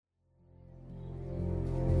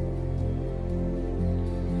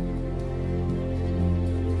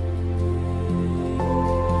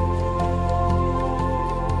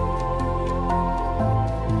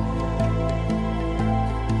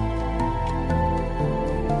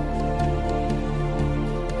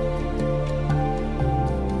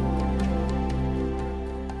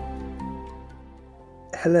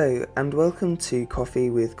Hello and welcome to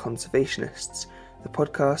Coffee with Conservationists, the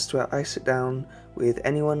podcast where I sit down with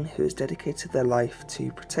anyone who has dedicated their life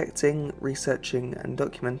to protecting, researching and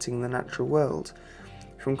documenting the natural world,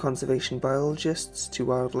 from conservation biologists to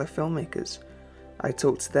wildlife filmmakers. I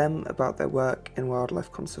talk to them about their work in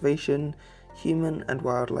wildlife conservation, human and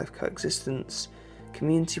wildlife coexistence,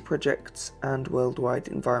 community projects and worldwide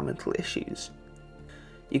environmental issues.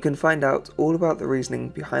 You can find out all about the reasoning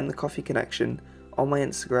behind the Coffee Connection on my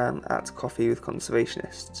Instagram at Coffee with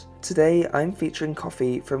Conservationists. Today I'm featuring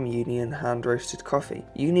coffee from Union Hand Roasted Coffee.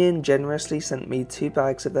 Union generously sent me 2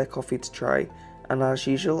 bags of their coffee to try, and as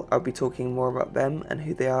usual I'll be talking more about them and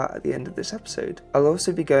who they are at the end of this episode. I'll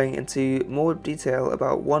also be going into more detail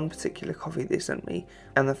about one particular coffee they sent me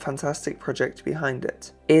and the fantastic project behind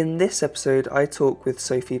it. In this episode I talk with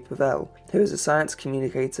Sophie Pavel, who is a science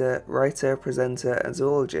communicator, writer, presenter and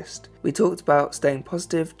zoologist. We talked about staying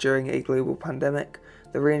positive during a global pandemic,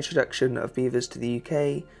 the reintroduction of beavers to the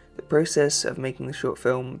UK, the process of making the short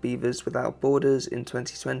film Beavers Without Borders in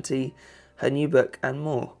 2020, her new book and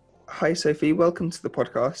more. Hi Sophie, welcome to the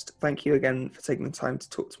podcast. Thank you again for taking the time to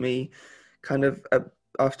talk to me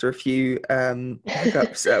after a few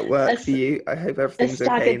hiccups at work for you. I hope everything's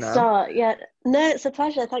okay now. Start. Yeah. No, it's a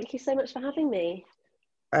pleasure. Thank you so much for having me.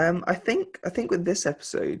 I think with this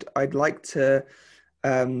episode I'd like to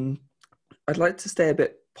stay a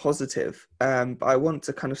bit positive, but I want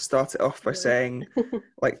to kind of start it off by saying,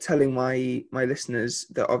 telling my listeners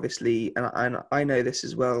that obviously, and I know this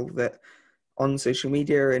as well, that on social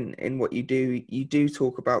media and in what you do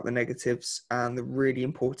talk about the negatives and the really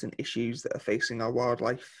important issues that are facing our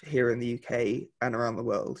wildlife here in the UK and around the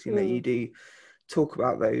world. You know, you do talk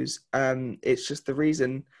about those. It's just the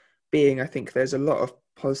reason being, I think there's a lot of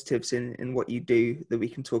positives in what you do that we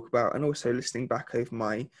can talk about, and also listening back over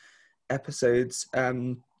my episodes,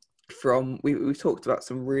 we've talked about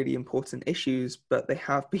some really important issues, but they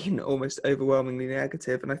have been almost overwhelmingly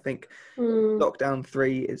negative. And I think lockdown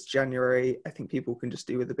 3 is January. I think people can just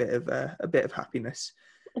do with a bit of happiness,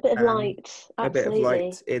 a bit of light, absolutely. A bit of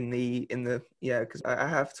light in the because I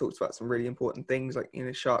have talked about some really important things like, you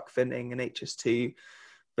know, shark finning and HS2,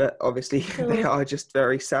 but obviously they are just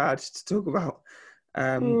very sad to talk about.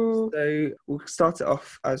 So we'll start it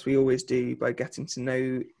off as we always do by getting to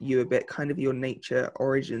know you a bit, kind of your nature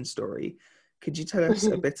origin story. Could you tell us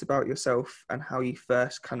a bit about yourself and how you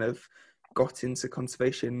first kind of got into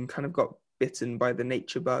conservation, kind of got bitten by the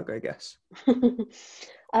nature bug, I guess?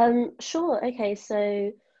 Sure. Okay.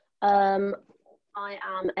 So I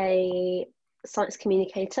am a science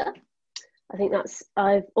communicator. I think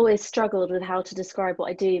I've always struggled with how to describe what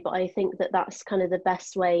I do, but I think that's kind of the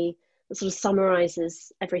best way that sort of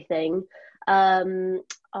summarizes everything.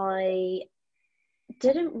 I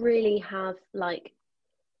didn't really have I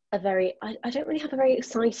don't really have a very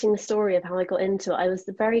exciting story of how I got into it. I was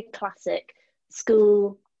the very classic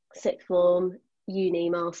school, sixth form, uni,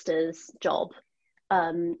 master's job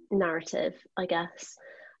narrative, I guess.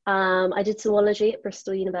 I did zoology at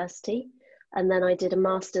Bristol University, and then I did a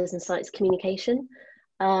master's in science communication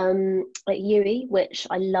at UWE, which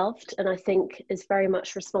I loved, and I think is very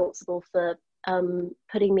much responsible for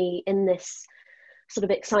putting me in this sort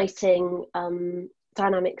of exciting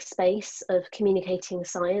dynamic space of communicating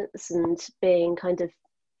science and being kind of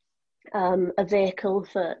a vehicle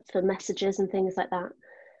for messages and things like that.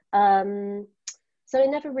 So I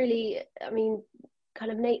never really,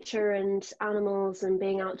 kind of nature and animals and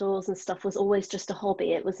being outdoors and stuff was always just a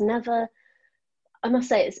hobby. It was never, I must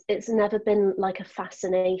say, it's never been like a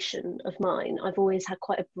fascination of mine. I've always had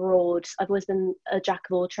I've always been a jack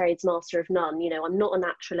of all trades, master of none. You know, I'm not a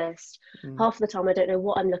naturalist. Half of the time I don't know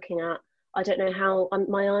what I'm looking at. I don't know how,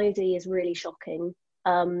 my ID is really shocking.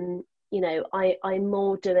 You know, I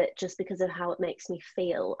more do it just because of how it makes me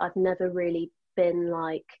feel. I've never really been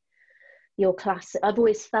like your classic. I've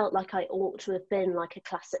always felt like I ought to have been like a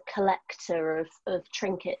classic collector of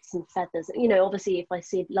trinkets and feathers. You know, obviously if I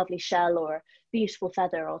see a lovely shell or a beautiful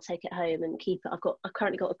feather, I'll take it home and keep it. I've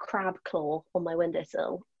currently got a crab claw on my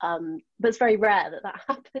windowsill, but it's very rare that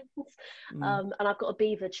happens. And I've got a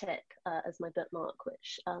beaver chick as my bookmark,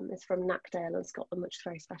 which is from Knapdale in Scotland, which is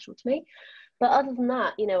very special to me. But other than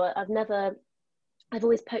that, you know, I've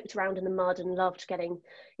always poked around in the mud and loved getting,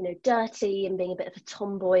 you know, dirty and being a bit of a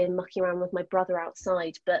tomboy and mucking around with my brother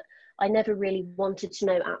outside. But I never really wanted to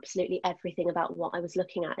know absolutely everything about what I was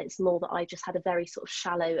looking at. It's more that I just had a very sort of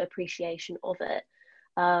shallow appreciation of it.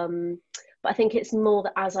 But I think it's more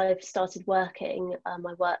that as I've started working, I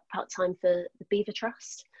work part-time for the Beaver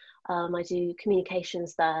Trust. I do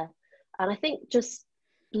communications there. And I think just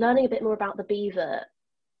learning a bit more about the beaver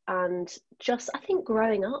and just, I think,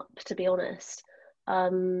 growing up, to be honest,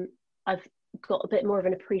 I've got a bit more of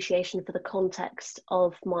an appreciation for the context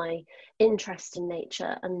of my interest in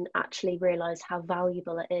nature, and actually realize how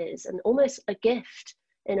valuable it is, and almost a gift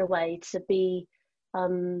in a way, to be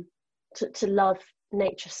to love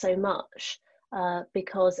nature so much,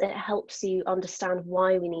 because it helps you understand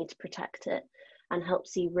why we need to protect it, and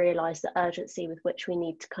helps you realize the urgency with which we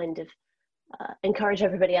need to kind of encourage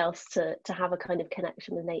everybody else to have a kind of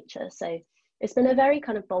connection with nature. So it's been a very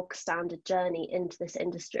kind of bog standard journey into this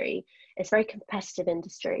industry. It's a very competitive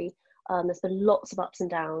industry. There's been lots of ups and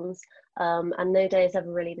downs, and no day is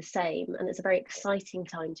ever really the same. And it's a very exciting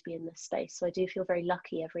time to be in this space. So I do feel very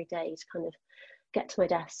lucky every day to kind of get to my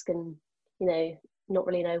desk and, you know, not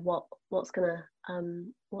really know what's gonna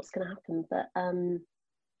happen. But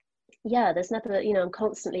yeah, there's never, you know, I'm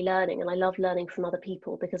constantly learning, and I love learning from other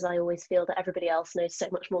people, because I always feel that everybody else knows so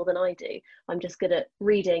much more than I do. I'm just good at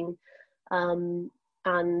reading, and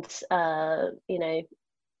you know,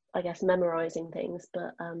 I guess memorizing things,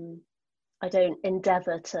 but I don't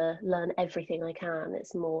endeavor to learn everything I can.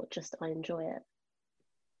 It's more just I enjoy it.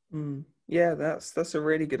 Yeah, that's a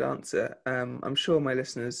really good answer. I'm sure my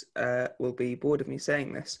listeners will be bored of me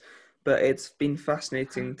saying this, but it's been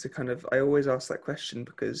fascinating to kind of, I always ask that question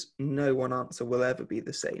because no one answer will ever be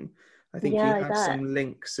the same. I think you Yeah, I have bet. some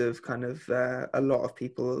links of kind of a lot of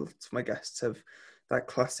people, to my guests, have that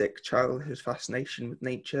classic childhood fascination with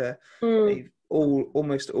nature. Mm, They've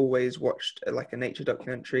almost always watched like a nature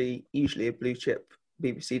documentary, usually a blue chip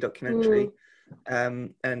BBC mm, documentary,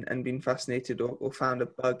 and been fascinated, or found a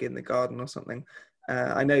bug in the garden or something.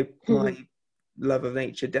 I know my love of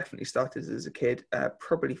nature definitely started as a kid,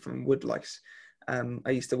 probably from woodlice.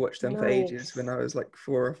 I used to watch them for ages when nice. I was like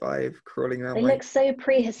 4 or 5, crawling around They my look so garden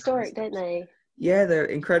prehistoric, don't steps. they? Yeah, they're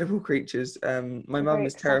incredible creatures. My They're mum very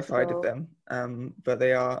was terrified of accessible. them, but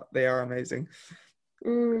they are amazing.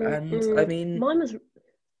 And I mean, Mine was.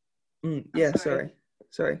 Oh, yeah, sorry.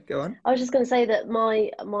 sorry, go on. I was just going to say that my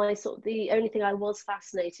sort of, the only thing I was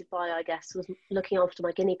fascinated by, I guess, was looking after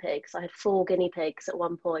my guinea pigs. I had 4 guinea pigs at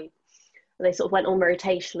one point. They sort of went on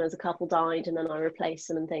rotation as a couple died, and then I replaced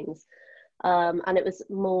them and things. And it was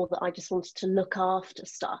more that I just wanted to look after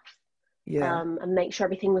stuff, Yeah. and make sure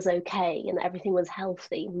everything was okay and that everything was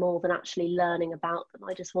healthy, more than actually learning about them.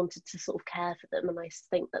 I just wanted to sort of care for them, and I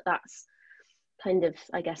think that that's kind of,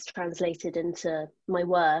 I guess, translated into my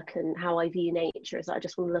work and how I view nature, is that I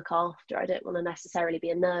just want to look after. I don't want to necessarily be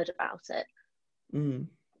a nerd about it. Mm.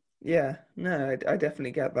 Yeah, no, I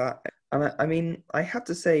definitely get that. And I mean, I have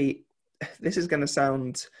to say, this is going to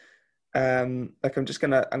sound like I'm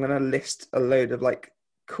gonna list a load of like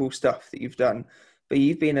cool stuff that you've done, but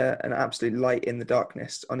you've been an absolute light in the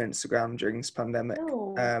darkness on Instagram during this pandemic.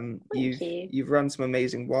 Oh, thank you. You've run some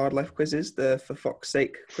amazing wildlife quizzes, the For Fox's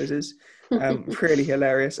Sake quizzes, really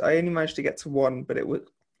hilarious. I only managed to get to one, but it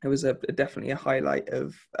was definitely a highlight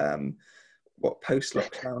of what post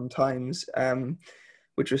lockdown times.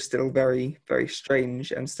 Which was still very, very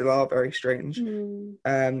strange, and still are very strange.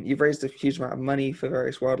 Mm. You've raised a huge amount of money for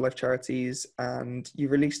various wildlife charities, and you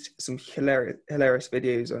released some hilarious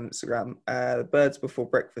videos on Instagram. Birds Before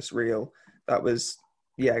Breakfast reel. That was,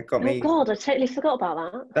 yeah, got Oh me. God, I totally forgot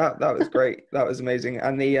about That was that. great. That was amazing.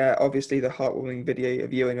 And the obviously the heartwarming video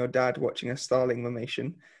of you and your dad watching a starling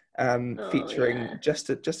mimation, Oh featuring yeah. just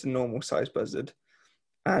a normal sized buzzard.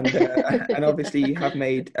 And and obviously you have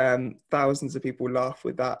made thousands of people laugh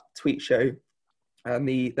with that tweet show, and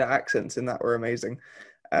the accents in that were amazing.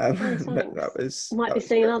 Oh, That thanks. was Might that be was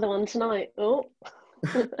seeing great. another one tonight. Oh,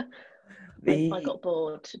 I The got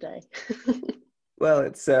bored today. Well,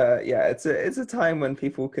 it's yeah, it's a time when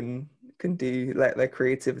people can do let their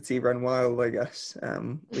creativity run wild, I guess.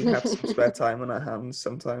 We have some spare time on our hands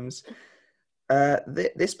sometimes.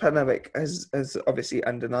 This pandemic has obviously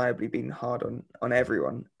undeniably been hard on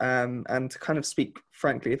everyone. And to kind of speak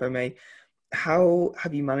frankly, if I may, how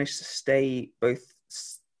have you managed to stay both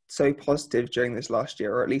so positive during this last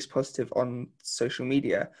year, or at least positive on social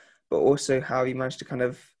media, but also how you managed to kind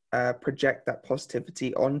of project that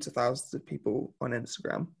positivity onto thousands of people on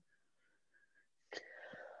Instagram?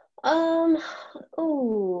 Um,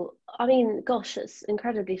 oh, I mean, gosh, it's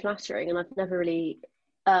incredibly flattering, and I've never really,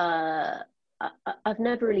 I don't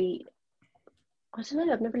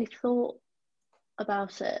know, I've never really thought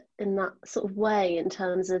about it in that sort of way, in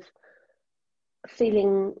terms of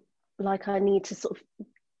feeling like I need to sort of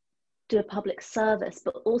do a public service.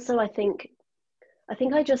 But also I think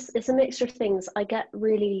it's a mixture of things. I get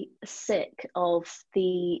really sick of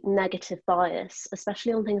the negative bias,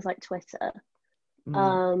 especially on things like Twitter. Mm,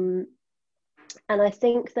 Um, And I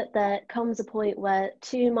think that there comes a point where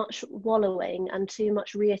too much wallowing and too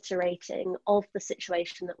much reiterating of the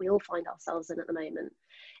situation that we all find ourselves in at the moment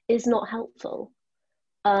is not helpful.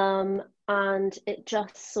 And it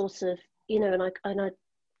just sort of, and a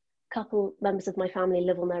couple members of my family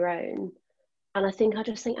live on their own. And I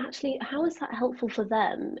just think, actually, how is that helpful for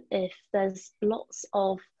them if there's lots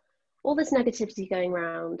of all this negativity going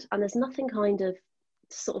around and there's nothing kind of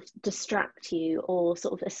sort of distract you or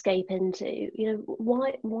sort of escape into?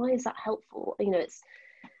 Why is that helpful?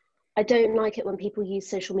 I don't like it when people use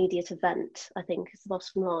social media to vent, I think is the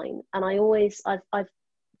bottom line. And I've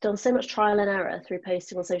done so much trial and error through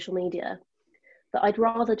posting on social media that I'd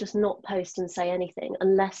rather just not post and say anything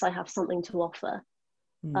unless I have something to offer.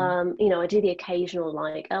 I do the occasional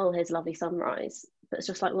like, oh, here's a lovely sunrise, but it's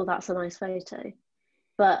just like, well, that's a nice photo.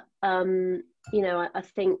 But I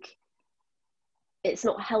think it's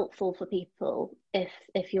not helpful for people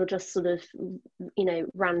if you're just sort of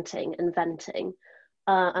ranting and venting.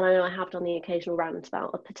 And I know I have done the occasional rant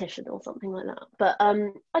about a petition or something like that. But I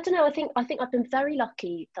don't know. I think I've been very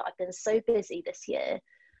lucky that I've been so busy this year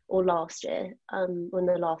or last year, in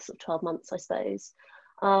the last sort of 12 months, I suppose,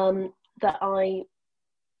 that I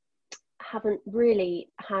haven't really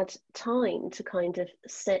had time to kind of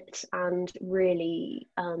sit and really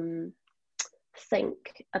think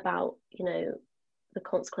about, the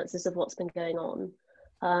consequences of what's been going on.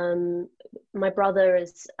 My brother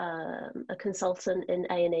is a consultant in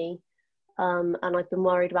A&E, and I've been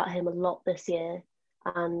worried about him a lot this year,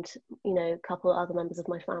 and a couple of other members of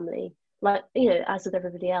my family, like as with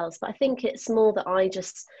everybody else. But I think it's more that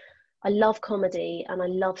I love comedy and I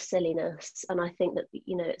love silliness, and I think that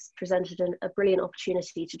it's presented a brilliant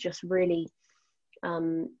opportunity to just really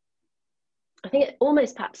I think it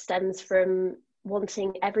almost perhaps stems from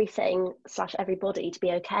wanting everything / everybody to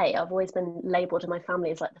be okay. I've always been labelled in my family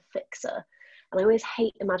as like the fixer, and I always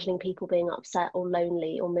hate imagining people being upset or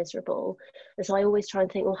lonely or miserable. And so I always try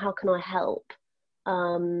and think, well, how can I help?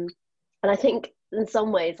 And I think in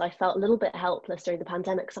some ways I felt a little bit helpless during the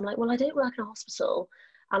pandemic, because I'm like, well, I don't work in a hospital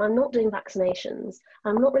and I'm not doing vaccinations.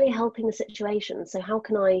 I'm not really helping the situation. So how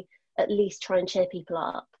can I at least try and cheer people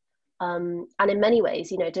up? And in many ways,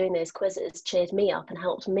 doing those quizzes cheered me up and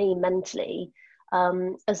helped me mentally,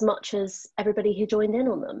 as much as everybody who joined in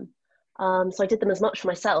on them. So I did them as much for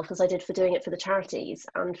myself as I did for doing it for the charities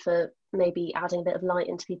and for maybe adding a bit of light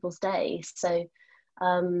into people's days. So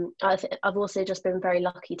I've also just been very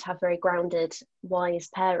lucky to have very grounded, wise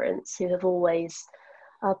parents who have always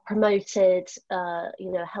promoted, a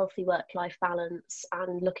healthy work-life balance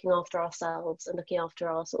and looking after ourselves and looking after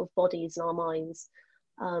our sort of bodies and our minds.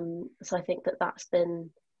 So I think that's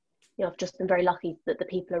been, I've just been very lucky that the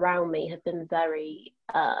people around me have been very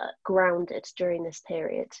grounded during this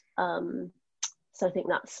period. So I think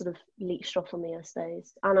that's sort of leached off on me, I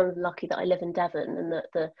suppose. And I'm lucky that I live in Devon and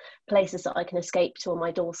that the places that I can escape to on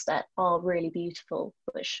my doorstep are really beautiful,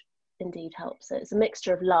 which indeed helps. So it's a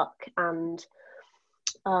mixture of luck and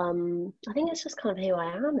I think it's just kind of who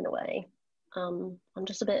I am in a way. I'm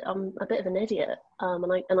a bit of an idiot,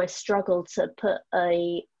 and I struggle to put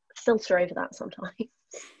a filter over that sometimes.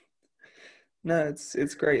 No,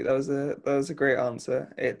 it's great. That was a great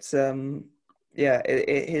answer. It's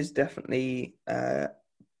it has definitely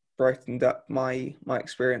brightened up my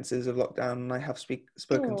experiences of lockdown, and I have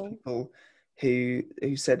spoken to people who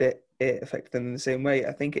said it affected them in the same way.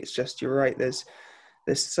 I think it's just, you're right, there's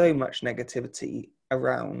so much negativity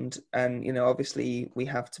around, and obviously we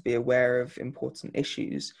have to be aware of important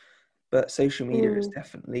issues, but social media is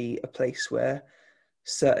definitely a place where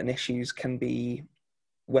certain issues can be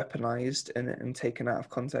weaponized and taken out of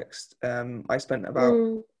context. I spent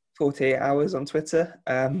about 48 hours on Twitter,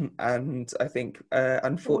 and I think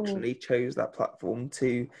unfortunately chose that platform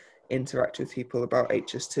to interact with people about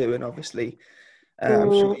HS2, and obviously I'm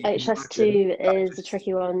sure you can HS2 is a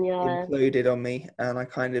tricky one, yeah. Imploded on me, and I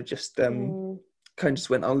kind of just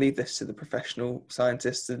went, I'll leave this to the professional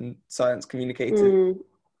scientists and science communicators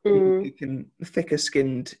who can, thicker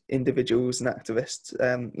skinned individuals and activists.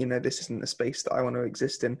 This isn't a space that I want to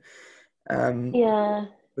exist in.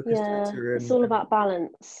 It's all about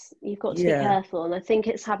balance. You've got to be careful, and I think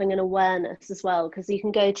it's having an awareness as well, because you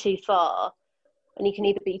can go too far and you can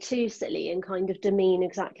either be too silly and kind of demean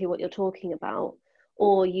exactly what you're talking about,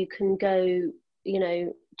 or you can go,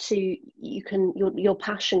 your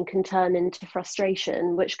passion can turn into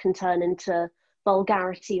frustration, which can turn into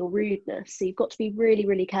vulgarity or rudeness. So you've got to be really,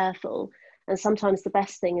 really careful. And sometimes the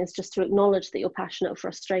best thing is just to acknowledge that you're passionate or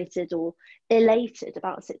frustrated or elated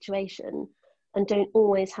about a situation, and don't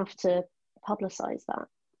always have to publicize that.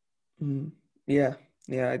 Yeah,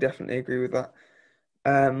 I definitely agree with that.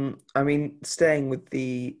 I mean, staying with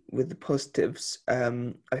the positives,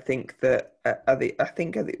 I think that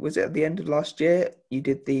was it at the end of last year you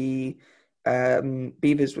did the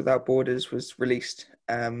Beavers Without Borders was released,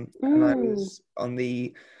 and I Mm. was on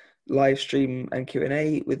the live stream and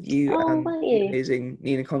Q&A with you Oh, and weren't the you? amazing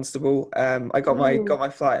Nina Constable. I Mm. got my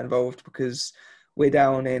flight involved because we're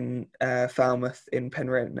down in Falmouth in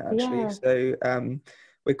Penryn actually, Yeah. so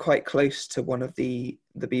we're quite close to one of the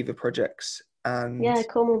Beaver projects, Yeah, and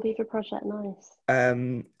Cornwall Beaver Project, nice.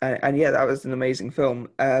 and yeah, that was an amazing film.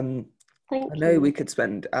 I Thank know we you. could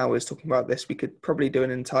spend hours talking about this. We could probably do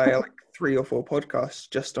an entire like 3 or 4 podcasts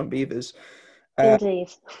just on beavers, Indeed.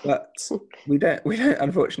 but we don't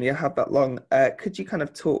unfortunately have that long. Could you kind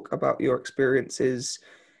of talk about your experiences,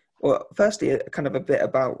 or firstly, kind of a bit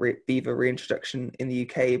about beaver reintroduction in the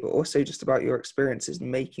UK, but also just about your experiences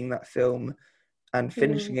making that film and Mm.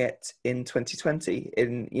 finishing it in 2020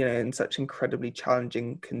 in, you know, in such incredibly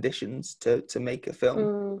challenging conditions to make a film.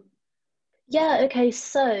 Mm. Yeah, okay,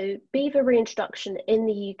 so beaver reintroduction in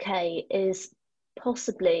the UK is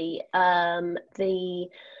possibly the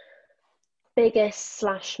biggest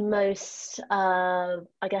slash most,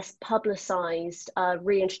 I guess, publicised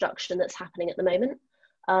reintroduction that's happening at the moment.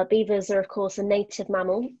 Beavers are, of course, a native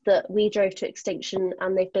mammal that we drove to extinction,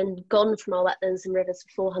 and they've been gone from our wetlands and rivers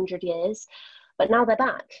for 400 years. But now they're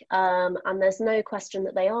back, and there's no question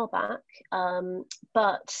that they are back.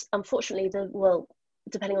 But unfortunately, well,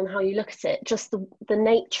 depending on how you look at it, just the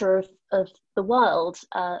nature of the world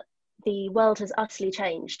has utterly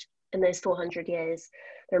changed in those 400 years.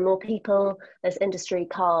 There are more people, there's industry,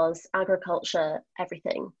 cars, agriculture,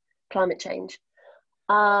 everything, climate change.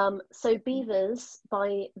 So beavers,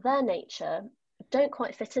 by their nature, don't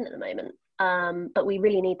quite fit in at the moment, but we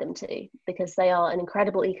really need them to, because they are an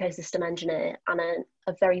incredible ecosystem engineer and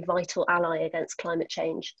a very vital ally against climate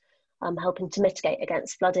change, helping to mitigate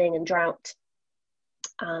against flooding and drought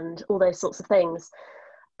and all those sorts of things.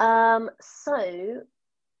 The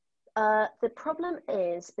problem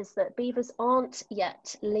is that beavers aren't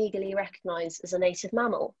yet legally recognised as a native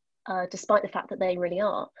mammal, despite the fact that they really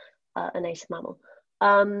are a native mammal.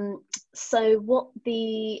 So what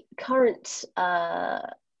the current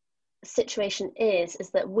situation is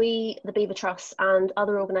that we, the Beaver Trust, and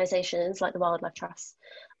other organisations like the Wildlife Trust,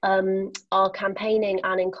 are campaigning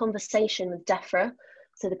and in conversation with DEFRA,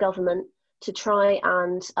 so the government, to try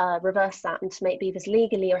and reverse that and to make beavers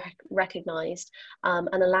legally recognised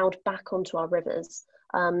and allowed back onto our rivers.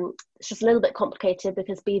 It's just a little bit complicated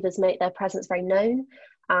because beavers make their presence very known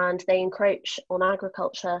and they encroach on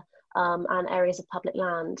agriculture and areas of public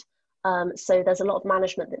land. So there's a lot of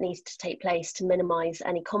management that needs to take place to minimise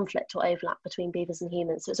any conflict or overlap between beavers and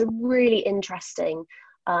humans. So it's a really interesting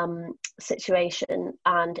situation,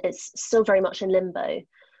 and it's still very much in limbo.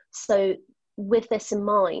 So with this in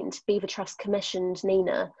mind, Beaver Trust commissioned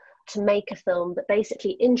Nina to make a film that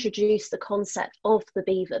basically introduced the concept of the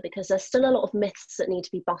beaver, because there's still a lot of myths that need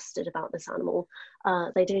to be busted about this animal.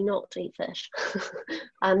 They do not eat fish,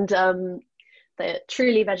 and they're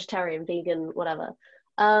truly vegetarian, vegan, whatever.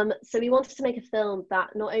 So we wanted to make a film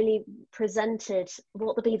that not only presented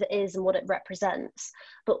what the beaver is and what it represents,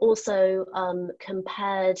 but also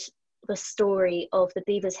compared the story of the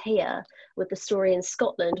beavers here with the story in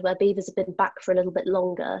Scotland, where beavers have been back for a little bit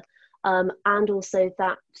longer, and also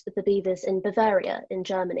that the beavers in Bavaria in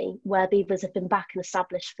Germany, where beavers have been back and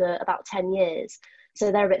established for about 10 years.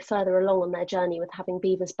 So they're a bit further along on their journey with having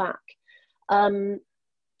beavers back. And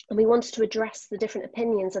we wanted to address the different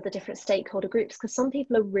opinions of the different stakeholder groups, because some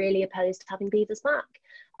people are really opposed to having beavers back.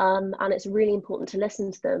 And it's really important to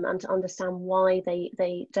listen to them and to understand why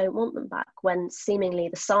they don't want them back, when seemingly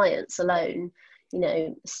the science alone, you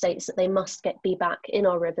know, states that they must be back in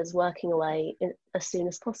our rivers working away as soon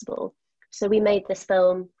as possible. So we made this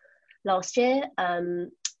film last year,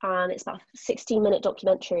 and it's about a 16-minute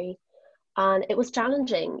documentary. And it was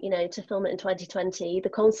challenging, you know, to film it in 2020. The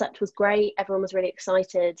concept was great, everyone was really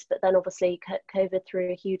excited, but then obviously COVID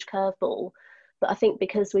threw a huge curveball. But I think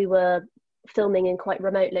because we were filming in quite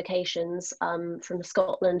remote locations, from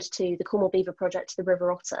Scotland to the Cornwall Beaver Project to the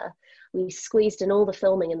River Otter, we squeezed in all the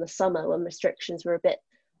filming in the summer when restrictions were a bit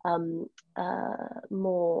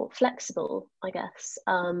more flexible, I guess.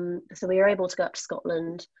 So we were able to go up to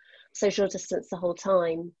Scotland, social distance the whole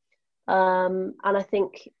time. And I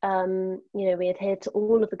think, you know, we adhered to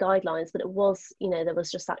all of the guidelines, but it was, you know, there was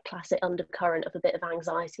just that classic undercurrent of a bit of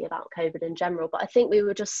anxiety about COVID in general. But I think we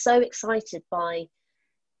were just so excited by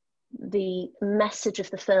the message of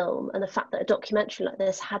the film and the fact that a documentary like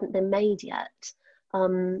this hadn't been made yet,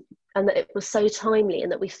 and that it was so timely,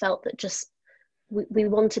 and that we felt that just we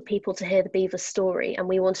wanted people to hear the beaver story, and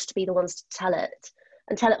we wanted to be the ones to tell it.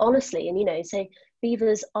 and tell it honestly, and, you know, say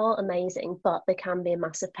beavers are amazing, but they can be a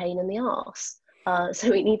massive pain in the arse.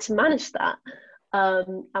 So we need to manage that.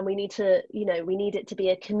 And we need to, you know, we need it to be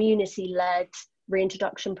a community-led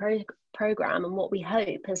reintroduction program. And what we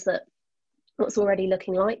hope is that what's already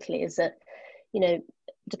looking likely is that, you know,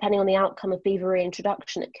 depending on the outcome of beaver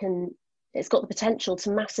reintroduction, it's got the potential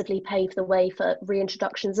to massively pave the way for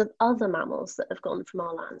reintroductions of other mammals that have gone from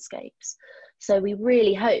our landscapes. So we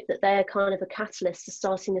really hope that they're kind of a catalyst to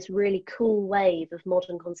starting this really cool wave of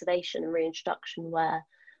modern conservation and reintroduction where,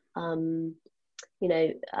 you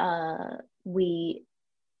know, we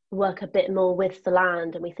work a bit more with the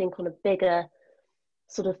land, and we think on a bigger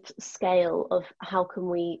sort of scale of how can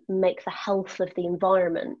we make the health of the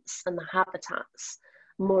environments and the habitats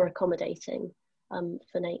more accommodating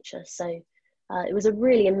for nature. So it was a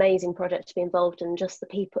really amazing project to be involved in. Just the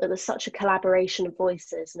people, it was such a collaboration of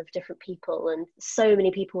voices and of different people, and so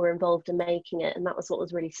many people were involved in making it. And that was what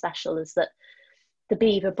was really special, is that the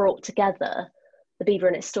beaver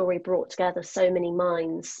and its story brought together so many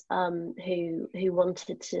minds who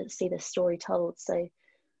wanted to see this story told. So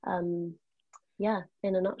yeah,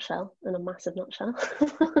 in a nutshell, in a massive nutshell,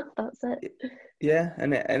 that's it. Yeah,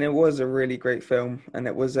 and it was a really great film, and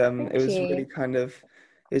it was Thank really you. kind of,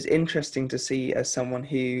 it was interesting to see, as someone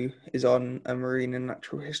who is on a marine and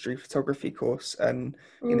natural history photography course, and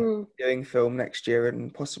you know, Mm, doing film next year,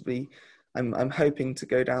 and possibly I'm hoping to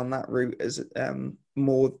go down that route as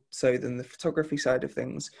more so than the photography side of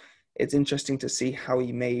things. It's interesting to see how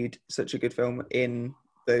he made such a good film in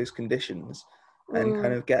those conditions, and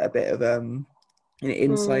kind mm, of get a bit of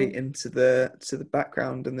insight mm, into the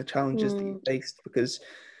background and the challenges that you mm, faced, because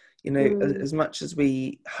you know, mm. as much as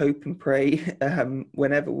we hope and pray,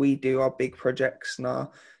 whenever we do our big projects and our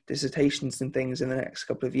dissertations and things in the next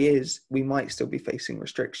couple of years, we might still be facing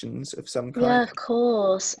restrictions of some kind. Yeah, of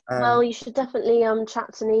course. Well, um you should definitely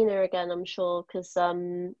chat to Nina again, I'm sure, because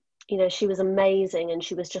you know, she was amazing, and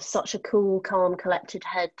she was just such a cool, calm, collected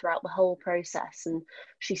head throughout the whole process, and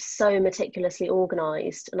she's so meticulously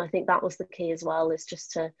organized. And I think that was the key as well, is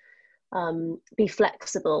just to be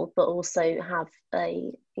flexible, but also have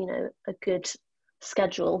a, you know, a good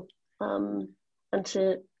schedule. And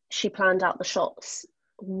she planned out the shots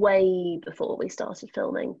way before we started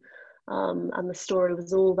filming. And the story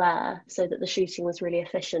was all there so that the shooting was really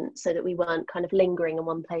efficient, so that we weren't kind of lingering in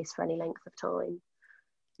one place for any length of time.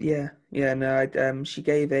 yeah, no, she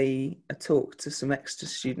gave a talk to some Exeter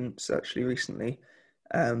students actually recently.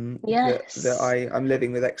 That Yes. I'm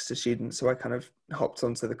living with Exeter students, so I kind of hopped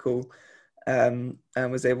onto the call, and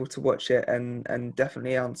was able to watch it, and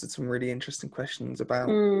definitely answered some really interesting questions about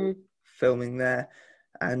Mm, filming there.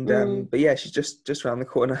 And mm, but yeah, she's just around the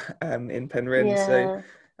corner in Penryn, so yeah.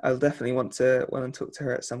 I'll definitely want to talk to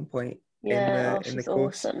her at some point Yeah. Oh, in the she's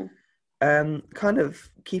course. awesome. Kind of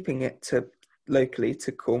keeping it to locally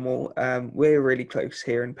to Cornwall. We're really close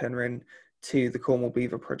here in Penryn to the Cornwall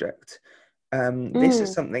Beaver Project. This is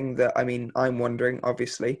Mm, something that, I mean, I'm wondering,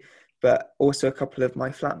 obviously, but also a couple of my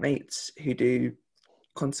flatmates who do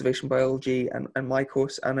conservation biology and my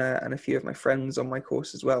course, and a few of my friends on my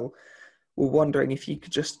course as well, were wondering if you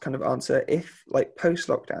could just kind of answer, if like post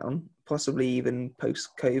lockdown, possibly even post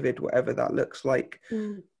COVID, whatever that looks like,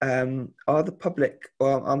 mm. are the public,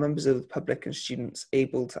 or are members of the public and students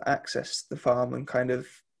able to access the farm and kind of,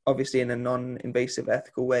 obviously in a non-invasive,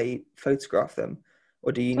 ethical way, photograph them,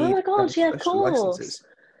 or do you Oh need my kind God, of yeah, of special course. licenses?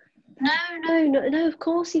 No, of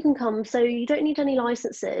course you can come. So you don't need any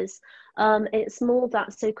licenses. It's more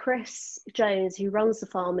that, so Chris Jones, who runs the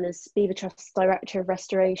farm and is Beaver Trust's Director of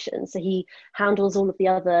Restoration, so he handles all of the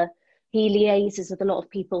other, he liaises with a lot of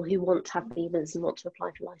people who want to have beavers and want to apply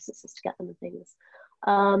for licenses to get them and things.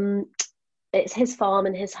 Um, it's his farm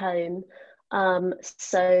and his home.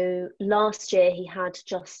 So last year he had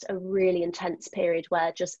just a really intense period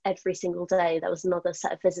where just every single day there was another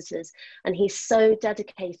set of visitors, and he's so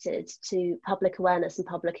dedicated to public awareness and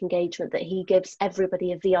public engagement that he gives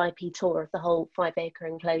everybody a VIP tour of the whole 5 acre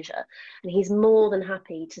enclosure. And he's more than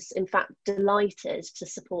happy to, in fact, delighted to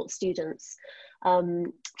support students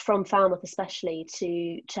from Falmouth especially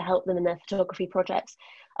to help them in their photography projects.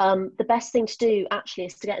 The best thing to do actually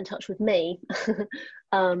is to get in touch with me.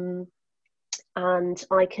 And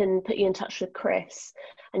I can put you in touch with Chris,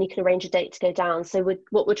 and you can arrange a date to go down. So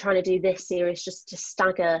what we're trying to do this year is just to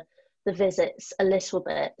stagger the visits a little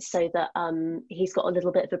bit, so that he's got a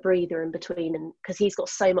little bit of a breather in between, and because he's got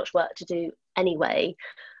so much work to do anyway.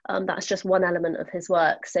 That's just one element of his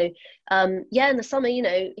work. So yeah, in the summer, you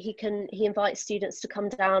know, he invites students to come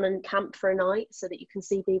down and camp for a night so that you can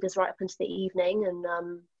see beavers right up into the evening.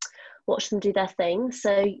 And watch them do their thing.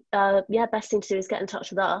 So yeah, best thing to do is get in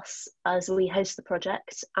touch with us as we host the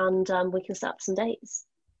project, and we can set up some dates.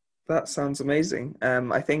 That sounds amazing.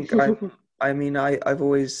 I think I've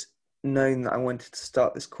always known that I wanted to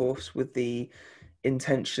start this course with the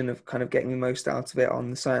intention of kind of getting the most out of it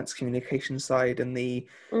on the science communication side, and the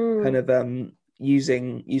kind of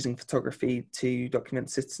using photography to document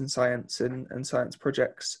citizen science and science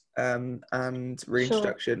projects, and Sure.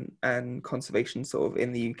 reintroduction and conservation sort of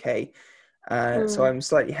in the UK. So I'm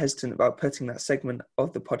slightly hesitant about putting that segment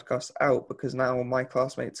of the podcast out, because now my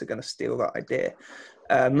classmates are going to steal that idea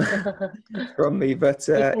um, from me. But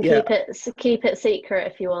You can yeah, keep it secret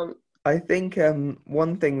if you want. I think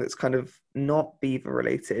one thing that's kind of not beaver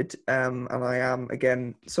related, and I am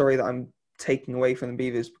again sorry that I'm taking away from the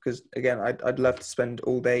beavers, because again I'd love to spend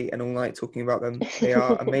all day and all night talking about them. They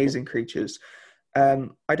are amazing creatures.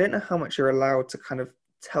 I don't know how much you're allowed to kind of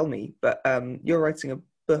tell me, but you're writing a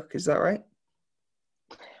book, is that right?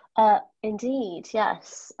 Indeed,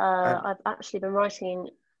 yes. And I've actually been writing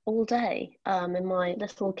all day in my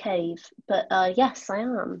little cave, but yes, I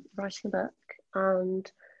am writing a book,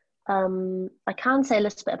 and I can say a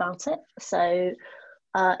little bit about it. So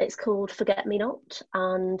it's called Forget Me Not,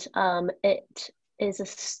 and it is a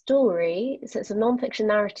story. So it's a non-fiction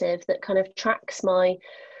narrative that kind of tracks my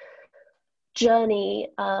journey.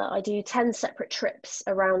 I do 10 separate trips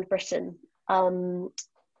around Britain,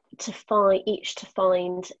 to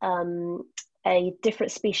find a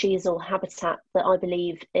different species or habitat that I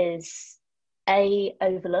believe is A,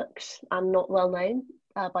 overlooked and not well known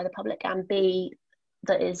by the public, and B,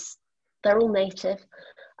 they're all native,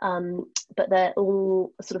 but they're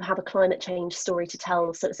all sort of have a climate change story to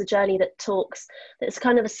tell. So it's a journey that's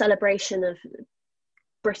kind of a celebration of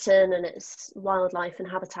Britain and its wildlife and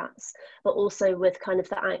habitats, but also with kind of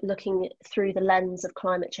that looking through the lens of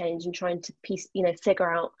climate change and trying to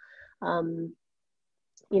figure out,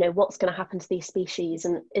 what's going to happen to these species,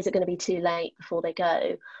 and is it going to be too late before they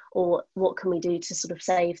go, or what can we do to sort of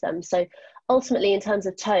save them? So ultimately, in terms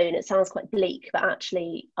of tone, it sounds quite bleak, but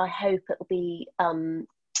actually I hope it will be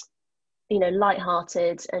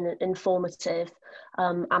light-hearted and informative,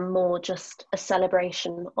 and more just a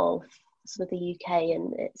celebration of sort of the UK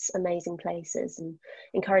and its amazing places, and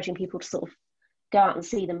encouraging people to sort of go out and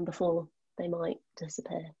see them before they might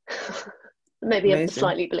disappear. Maybe a amazing.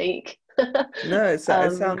 slightly bleak. No, it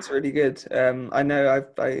sounds really good. I know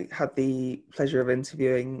I had the pleasure of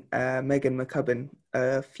interviewing Megan McCubbin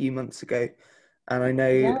a few months ago, and I know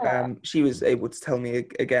Yeah. she was able to tell me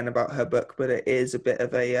again about her book, but it is a bit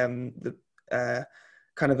of a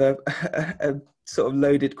kind of a, a sort of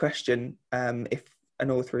loaded question. If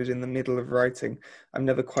an author is in the middle of writing, I'm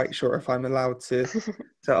never quite sure if I'm allowed to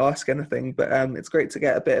ask anything, but it's great to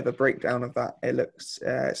get a bit of a breakdown of that.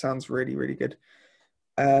 It sounds really, really good.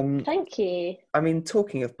 Thank you. I mean,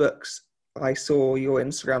 talking of books, I saw your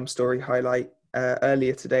Instagram story highlight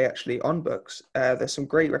earlier today, actually, on books. There's some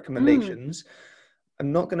great recommendations.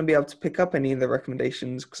 I'm not going to be able to pick up any of the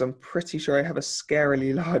recommendations because I'm pretty sure I have a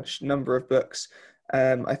scarily large number of books.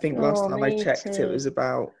 I think last Oh, time I me checked, it too. was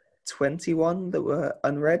about 21 that were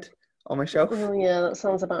unread on my shelf. Oh, yeah, that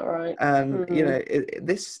sounds about right. And you Mm. know,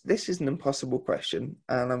 this is an impossible question,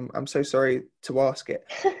 and I'm so sorry to ask it.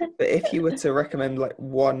 But if you were to recommend like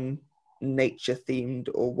one nature themed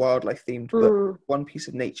or wildlife themed book, Mm. one piece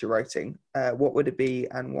of nature writing, what would it be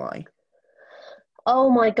and why?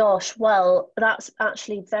 Oh my gosh. Well, that's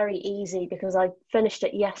actually very easy because I finished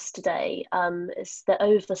it yesterday. It's The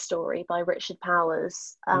Overstory by Richard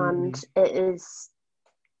Powers, and Mm,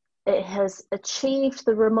 it has achieved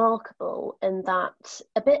the remarkable in that,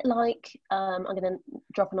 a bit like, I'm going to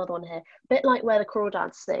drop another one here, a bit like Where the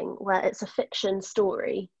Crawdads Sing, where it's a fiction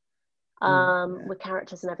story, yeah, with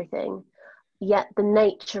characters and everything. Yet the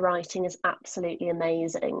nature writing is absolutely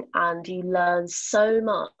amazing, and you learn so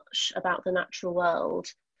much about the natural world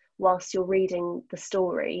whilst you're reading the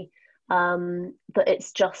story. But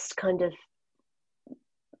it's just kind of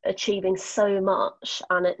achieving so much,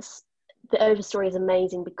 and the overstory is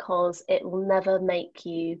amazing because it will never make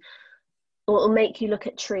you, or it'll make you look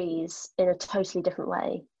at trees in a totally different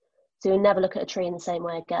way. So you'll never look at a tree in the same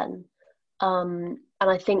way again. And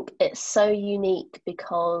I think it's so unique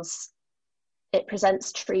because it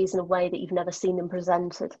presents trees in a way that you've never seen them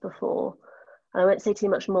presented before. And I won't say too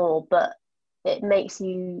much more, but it makes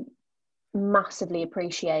you massively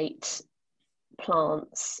appreciate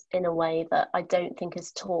plants in a way that I don't think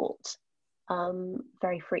is taught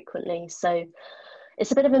very frequently. So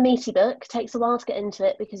it's a bit of a meaty book. It takes a while to get into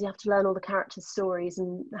it because you have to learn all the characters' stories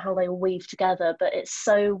and how they all weave together. But it's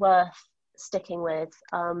sticking with,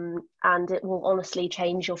 and it will honestly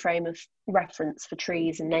change your frame of reference for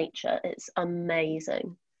trees and nature. It's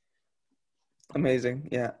amazing. Amazing.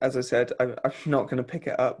 Yeah, as I said, I'm not going to pick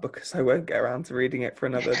it up because I won't get around to reading it for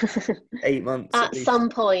another 8 months at At least. some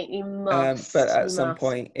point, you But must. at You some must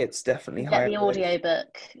point, it's definitely get high on the the list.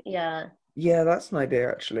 audiobook. Yeah. Yeah, that's an idea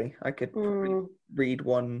actually. I could probably Mm. read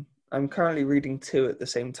one. I'm currently reading two at the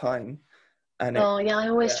same time, and Oh yeah, I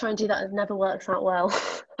always yeah. try and do that. It never works out well.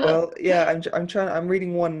 Well, yeah, I'm trying. I'm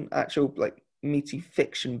reading one actual like meaty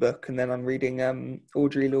fiction book, and then I'm reading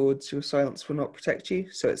Audre Lorde's Your Silence Will Not Protect You.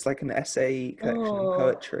 So it's like an essay collection and Oh,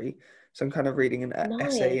 poetry. So I'm kind of reading an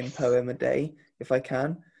essay and nice. poem a day if I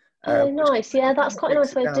can, Oh, which nice. Yeah, that's kind of quite a breaks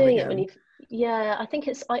nice it way of down doing it when again. you yeah, I think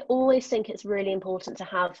it's, I always think it's really important to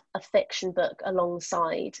have a fiction book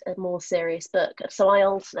alongside a more serious book. So I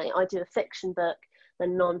alternate, I do a fiction book,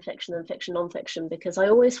 then non-fiction, then fiction, non-fiction, because I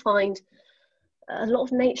always find a lot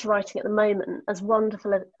of nature writing at the moment, as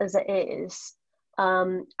wonderful as it is,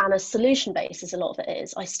 and as solution based as a lot of it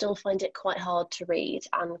is, I still find it quite hard to read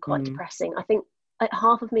and quite Mm, depressing. I think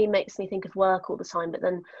half of me makes me think of work all the time, but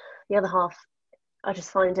then the other half, I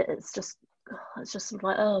just find it's just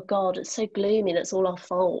like, oh God, it's so gloomy and it's all our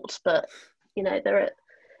fault. But there are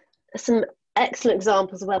some excellent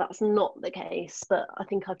examples of where that's not the case. But I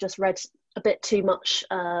think I've just read a bit too much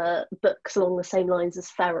books along the same lines as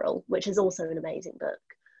Feral, which is also an amazing book,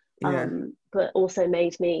 yeah. but also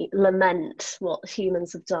made me lament what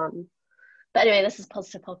humans have done. But anyway, this is a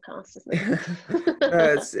positive podcast, isn't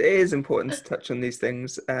No, it? it is important to touch on these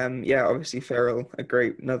things. Yeah, obviously Feral,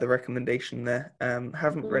 another recommendation there.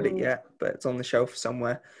 Haven't read it Mm, yet, but it's on the shelf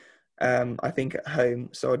somewhere. I think at home,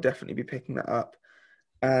 so I'll definitely be picking that up.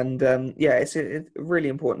 And yeah, it's really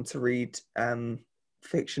important to read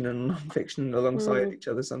fiction and non-fiction alongside mm, each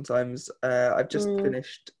other sometimes. I've just mm.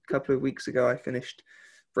 finished a couple of weeks ago. I finished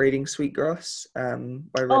Braiding Sweetgrass by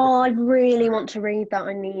Rebecca. Oh, I really want to read that.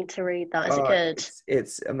 I need to read that. Is it Oh, good?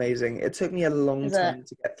 it's amazing. It took me a long Is it? time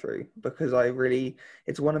to get through because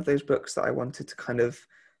it's one of those books that I wanted to kind of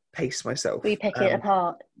pace Were you myself. picking it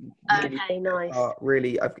apart? Really Okay, pick it nice. apart.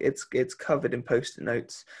 Really, it's covered in post-it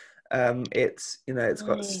notes. It's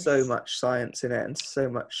got so Nice. much science in it and so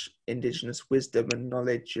much indigenous wisdom and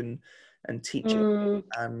knowledge and teaching, Mm,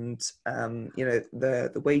 and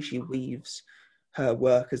the way she weaves her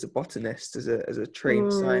work as a botanist, as a trained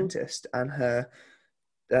mm, scientist, and her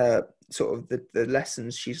uh, sort of the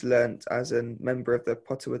lessons she's learnt as a member of the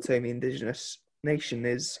Potawatomi Indigenous Nation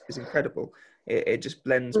is incredible. It just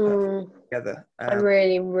blends perfectly mm. together. I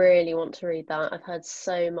really, really want to read that. I've heard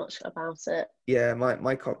so much about it. Yeah,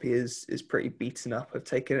 my copy is pretty beaten up. I've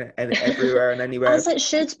taken it everywhere and anywhere. As it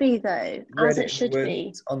should be, though. Read As it it in the should be.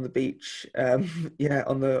 woods, on the beach, yeah,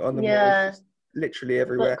 on the moors, Yeah. just literally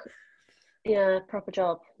everywhere. Book. Yeah, proper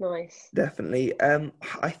job. Nice. Definitely.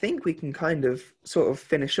 I think we can kind of sort of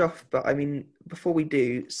finish off, but I mean, before we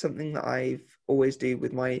do, something that I've always do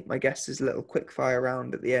with my guests is a little quick fire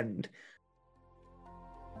round at the end.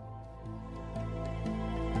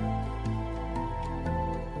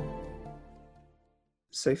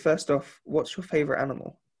 So first off, what's your favorite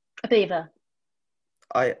animal? A beaver.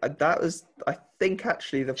 I that was I think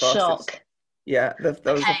actually the fastest. Shock. Yeah, that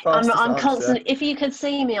was the Okay, I'm fastest I'm answer. constant. If you could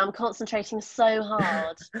see me, I'm concentrating so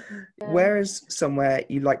hard. Yeah. Where is somewhere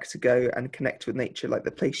you like to go and connect with nature, like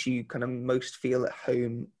the place you kind of most feel at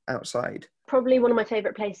home outside? Probably one of my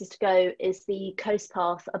favourite places to go is the coast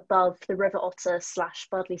path above the River Otter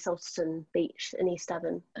 / Budley Salterton Beach in East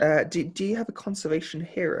Devon. Do you have a conservation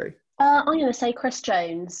hero? I'm going to say Chris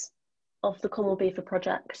Jones of the Cornwall Beaver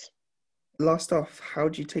Project. Last off, how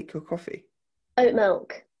do you take your coffee? Oat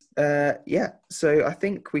milk. Yeah, so I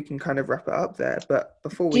think we can kind of wrap it up there. But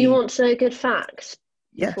before Do you we, want to know a good fact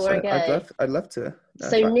yes, before I go? I'd love to. So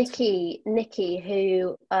Fact. Nikki,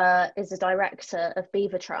 who is a director of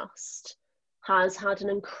Beaver Trust, has had an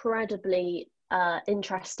incredibly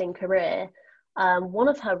interesting career. One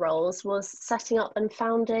of her roles was setting up and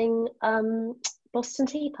founding Boston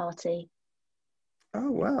Tea Party.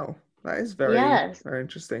 Oh wow, that is very Yeah, very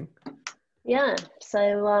interesting. yeah.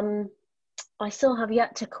 So I still have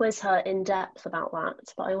yet to quiz her in depth about that,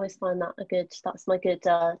 but I always find that that's my good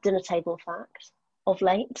dinner table fact of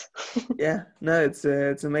late. Yeah, no, it's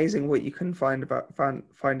amazing what you can find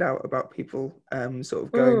out about people. Sort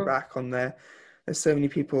of going Mm, back on there's so many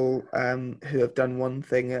people who have done one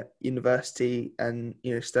thing at university and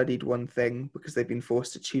studied one thing because they've been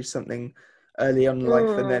forced to choose something early on in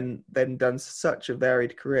life and mm. then done such a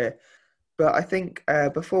varied career. But I think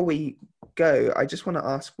before we go, I just want to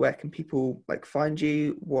ask, where can people like find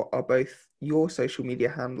you? What are both your social media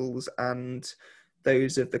handles and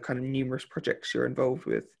those of the kind of numerous projects you're involved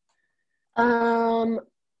with? So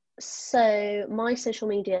my social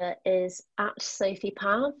media is at Sophie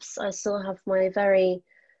Pavs. I still have my very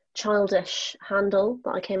childish handle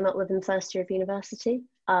that I came up with in first year of university.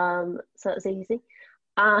 So that was easy.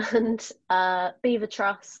 And Beaver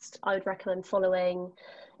Trust, I would recommend following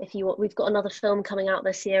if you want. We've got another film coming out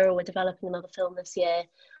this year, or we're developing another film this year,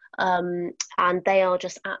 and they are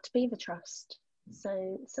just at Beaver Trust.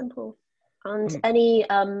 So simple. And any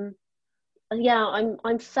yeah,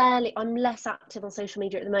 I'm less active on social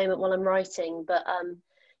media at the moment while I'm writing, but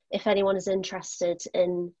if anyone is interested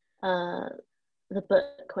in the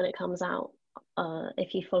book when it comes out,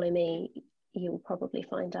 if you follow me, you'll probably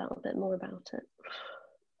find out a bit more about it.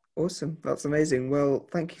 Awesome, that's amazing. Well,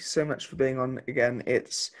 thank you so much for being on again.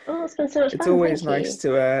 It's been so much fun. It's always nice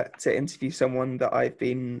to interview someone that I've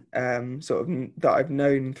been that I've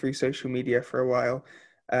known through social media for a while,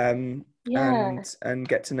 and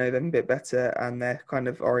get to know them a bit better and their kind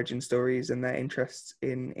of origin stories and their interests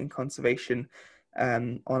in conservation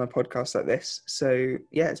on a podcast like this. So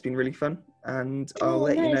yeah, it's been really fun, and I'll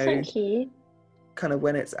let you know thank you. kind of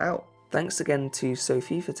when it's out. Thanks again to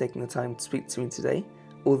Sophie for taking the time to speak to me today.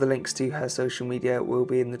 All the links to her social media will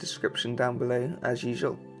be in the description down below, as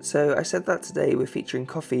usual. So I said that today we're featuring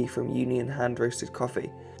coffee from Union Hand Roasted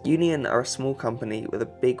Coffee. Union are a small company with a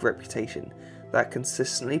big reputation that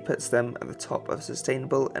consistently puts them at the top of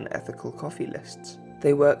sustainable and ethical coffee lists.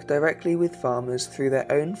 They work directly with farmers through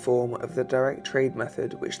their own form of the direct trade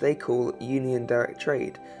method, which they call Union Direct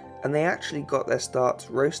Trade, and they actually got their start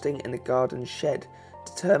roasting in a garden shed,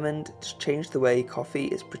 determined to change the way coffee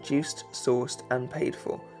is produced, sourced and paid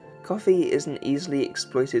for. Coffee is an easily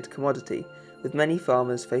exploited commodity, with many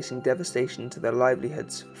farmers facing devastation to their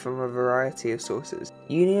livelihoods from a variety of sources.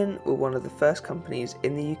 Union were one of the first companies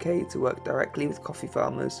in the UK to work directly with coffee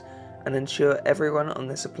farmers and ensure everyone on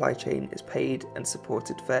their supply chain is paid and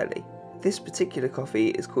supported fairly. This particular coffee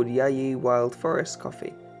is called Yayu Wild Forest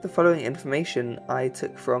Coffee. The following information I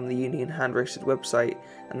took from the Union Hand Roasted website,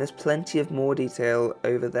 and there's plenty of more detail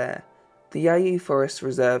over there. The Yayu Forest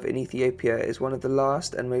Reserve in Ethiopia is one of the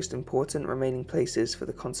last and most important remaining places for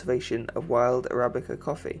the conservation of wild Arabica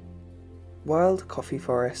coffee. Wild coffee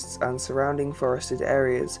forests and surrounding forested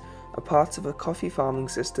areas are part of a coffee farming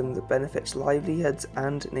system that benefits livelihoods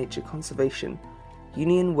and nature conservation.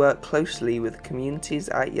 Union work closely with communities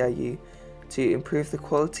at Yayu to improve the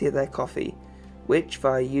quality of their coffee, which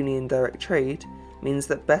via Union Direct Trade means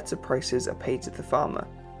that better prices are paid to the farmer.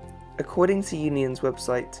 According to Union's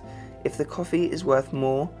website, if the coffee is worth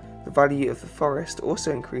more, the value of the forest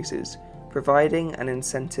also increases, providing an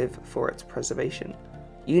incentive for its preservation.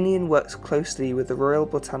 Union works closely with the Royal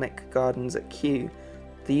Botanic Gardens at Kew,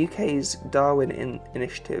 the UK's Darwin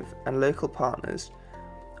Initiative and local partners.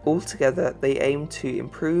 Altogether, they aim to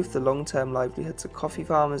improve the long-term livelihoods of coffee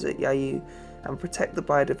farmers at Yayu and protect the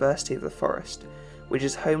biodiversity of the forest, which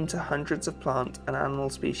is home to hundreds of plant and animal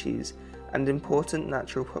species and important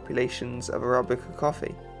natural populations of Arabica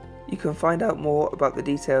coffee. You can find out more about the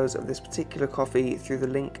details of this particular coffee through the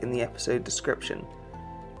link in the episode description.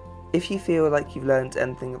 If you feel like you've learned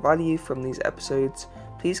anything of value from these episodes,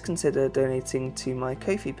 please consider donating to my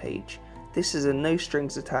Ko-fi page. This is a no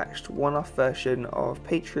strings attached one-off version of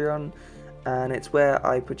Patreon, and it's where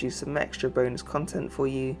I produce some extra bonus content for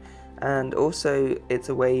you, and also it's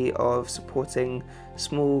a way of supporting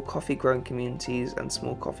small coffee growing communities and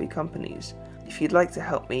small coffee companies. If you'd like to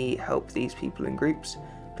help me help these people in groups,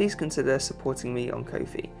 please consider supporting me on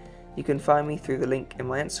Ko-fi. You can find me through the link in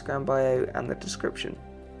my Instagram bio and the description.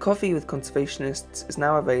 Coffee with Conservationists is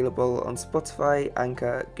now available on Spotify,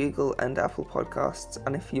 Anchor, Google and Apple Podcasts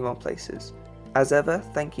and a few more places. As ever,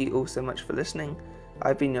 thank you all so much for listening.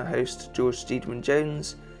 I've been your host, George Steedman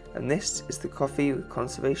Jones, and this is the Coffee with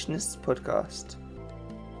Conservationists podcast.